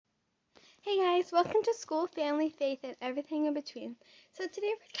guys, welcome to school, family, faith, and everything in between. So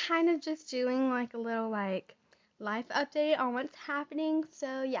today we're kind of just doing like a little life update on what's happening.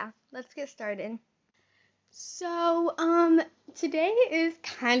 So yeah, let's get started. So today is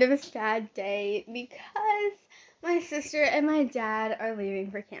kind of a sad day because my sister and my dad are leaving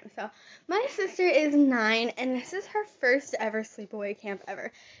for camp. So my sister is 9 and this is her first ever sleepaway camp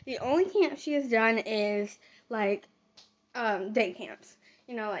ever. The only camp she has done is like day camps.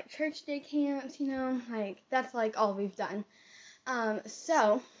 Like church day camps, like that's like all we've done.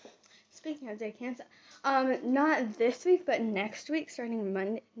 So speaking of day camps, not this week, but next week,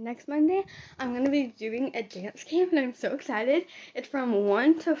 starting next Monday, I'm gonna be doing a dance camp, and I'm so excited. It's from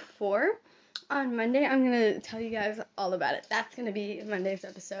 1 to 4 on Monday. I'm gonna tell you guys all about it. That's gonna be Monday's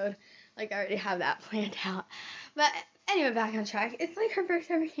episode. Like I already have that planned out. But anyway, back on track. It's like her first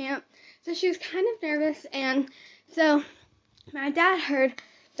ever camp, so she was kind of nervous, and so my dad heard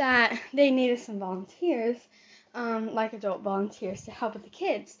that they needed some volunteers, like adult volunteers to help with the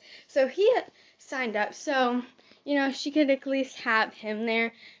kids. So he signed up. So, she could at least have him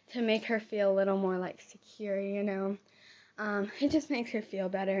there to make her feel a little more like secure. It just makes her feel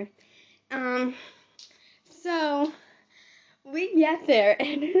better. So we get there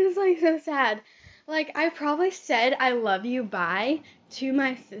and it was like so sad. Like I probably said I love you bye to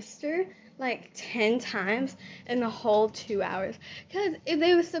my sister like 10 times in the whole 2 hours. Because if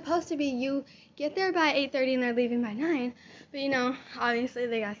they was supposed to be you get there by 8:30 and they're leaving by 9. But obviously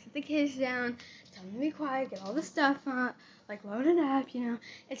they gotta sit the kids down, tell them to be quiet, get all the stuff up, like load it up,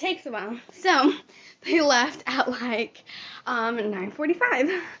 It takes a while. So they left at like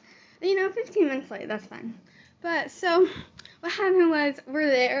 9:45. 15 minutes late, that's fine. But so what happened was we're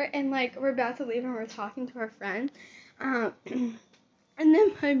there and like we're about to leave and we're talking to our friend. And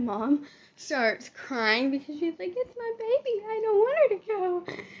then my mom starts crying because she's like, it's my baby, I don't want her to go.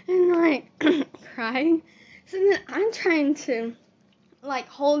 And like crying. So then I'm trying to like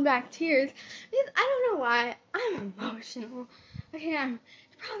hold back tears because I don't know why I'm emotional. Okay,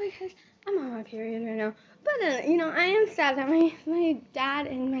 it's probably because I'm on my period right now. But I am sad that my dad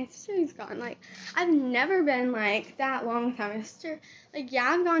and my sister is gone. Like I've never been like that long without my sister. Like yeah,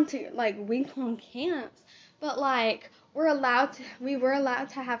 I've gone to like week-long camps, but like we were allowed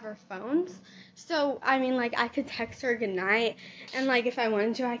to have our phones. So I mean like I could text her goodnight and like if I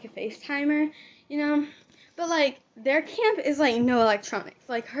wanted to I could FaceTime her. But like their camp is like no electronics.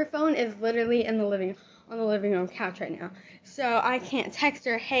 Like her phone is literally on the living room couch right now. So I can't text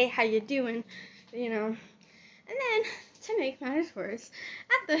her, hey, how you doing? And then to make matters worse,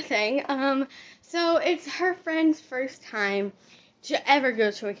 at the thing, so it's her friend's first time to ever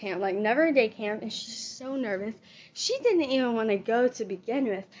go to a camp, like never a day camp, and she's so nervous. She didn't even want to go to begin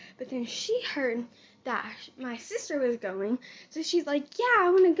with, but then she heard that my sister was going, so she's like, yeah, I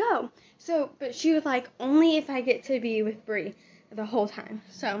want to go. So, but she was like, only if I get to be with Bree the whole time.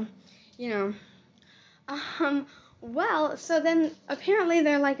 So, well, so then apparently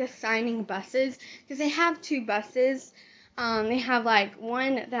they're like assigning buses because they have 2 buses. They have like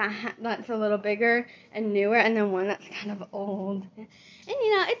one that's a little bigger and newer, and then one that's kind of old. And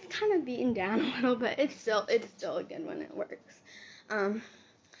it's kind of beaten down a little, but it's still a good one. It works.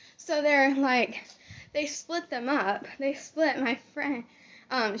 So they're like they split them up. They split my friend.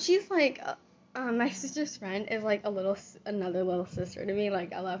 She's like. My sister's friend is like another little sister to me.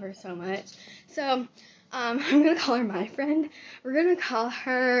 Like I love her so much. So I'm gonna call her my friend. We're gonna call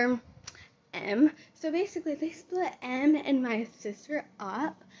her M. So basically, they split M and my sister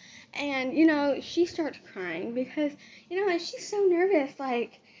up, and she starts crying because she's so nervous,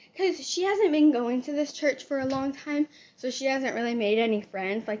 like. Because she hasn't been going to this church for a long time, so she hasn't really made any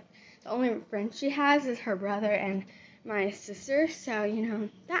friends. Like, the only friends she has is her brother and my sister, so,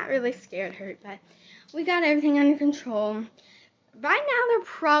 that really scared her. But we got everything under control. By now they're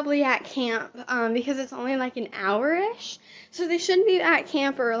probably at camp because it's only like an hour-ish. So they shouldn't be at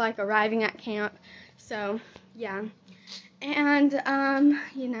camp or like arriving at camp. So, yeah. And,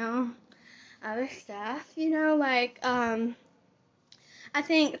 other stuff, I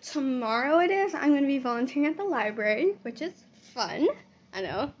think tomorrow I'm going to be volunteering at the library, which is fun. I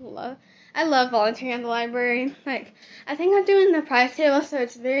know, I love volunteering at the library. Like, I think I'm doing the prize table, so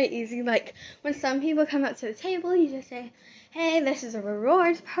it's very easy. Like, when some people come up to the table, you just say, hey, this is a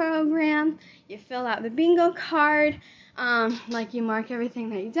rewards program. You fill out the bingo card. Like, you mark everything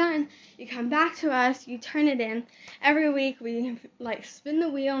that you've done. You come back to us. You turn it in. Every week, we, like, spin the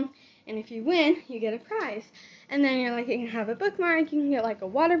wheel, and if you win, you get a prize. And then you can have a bookmark. You can get, like, a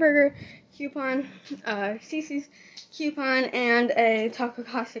Whataburger coupon, Cece's coupon, and a Taco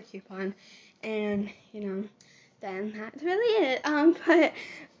Casa coupon. And, then that's really it. But,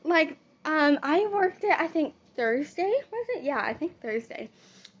 like, I worked it, I think Thursday, was it? Yeah, I think Thursday.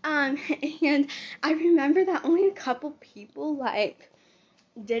 Um, and I remember that only a couple people like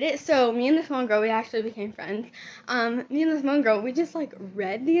did it. So me and this one girl, we actually became friends. Me and this one girl, we just like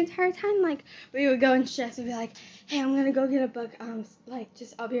read the entire time. Like we would go in shifts and be like, "Hey, I'm gonna go get a book. Like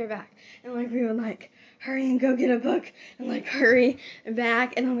just I'll be right back." And like we would like hurry and go get a book and like hurry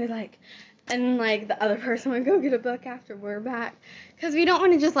back, and then we like, and like the other person would go get a book after we're back, cause we don't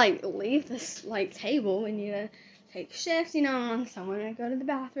want to just like leave this like table. We need to take shifts, and someone would go to the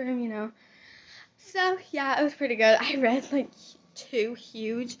bathroom, So yeah, it was pretty good. I read like two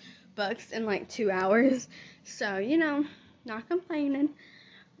huge books in like 2 hours. So, not complaining.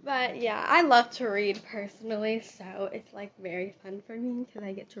 But yeah, I love to read personally, so it's like very fun for me because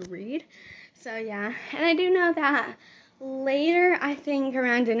I get to read. So yeah, and I do know that later, I think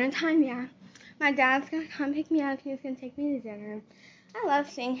around dinner time, yeah, my dad's gonna come pick me up. He's gonna take me to dinner. I love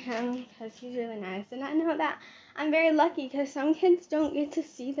seeing him because he's really nice, and I know that I'm very lucky because some kids don't get to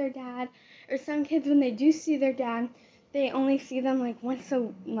see their dad, or some kids when they do see their dad, they only see them like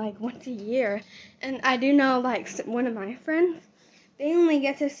once a year. And I do know like one of my friends, they only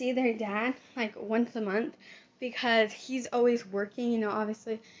get to see their dad like once a month because he's always working.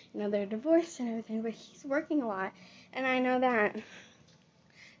 Obviously, they're divorced and everything, but he's working a lot. And I know that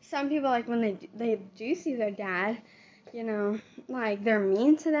some people like when they do see their dad, like they're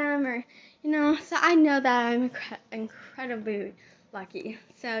mean to them or so I know that I'm incredibly lucky.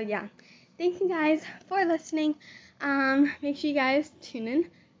 So yeah, thank you guys for listening. Make sure you guys tune in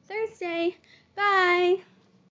Thursday. Bye.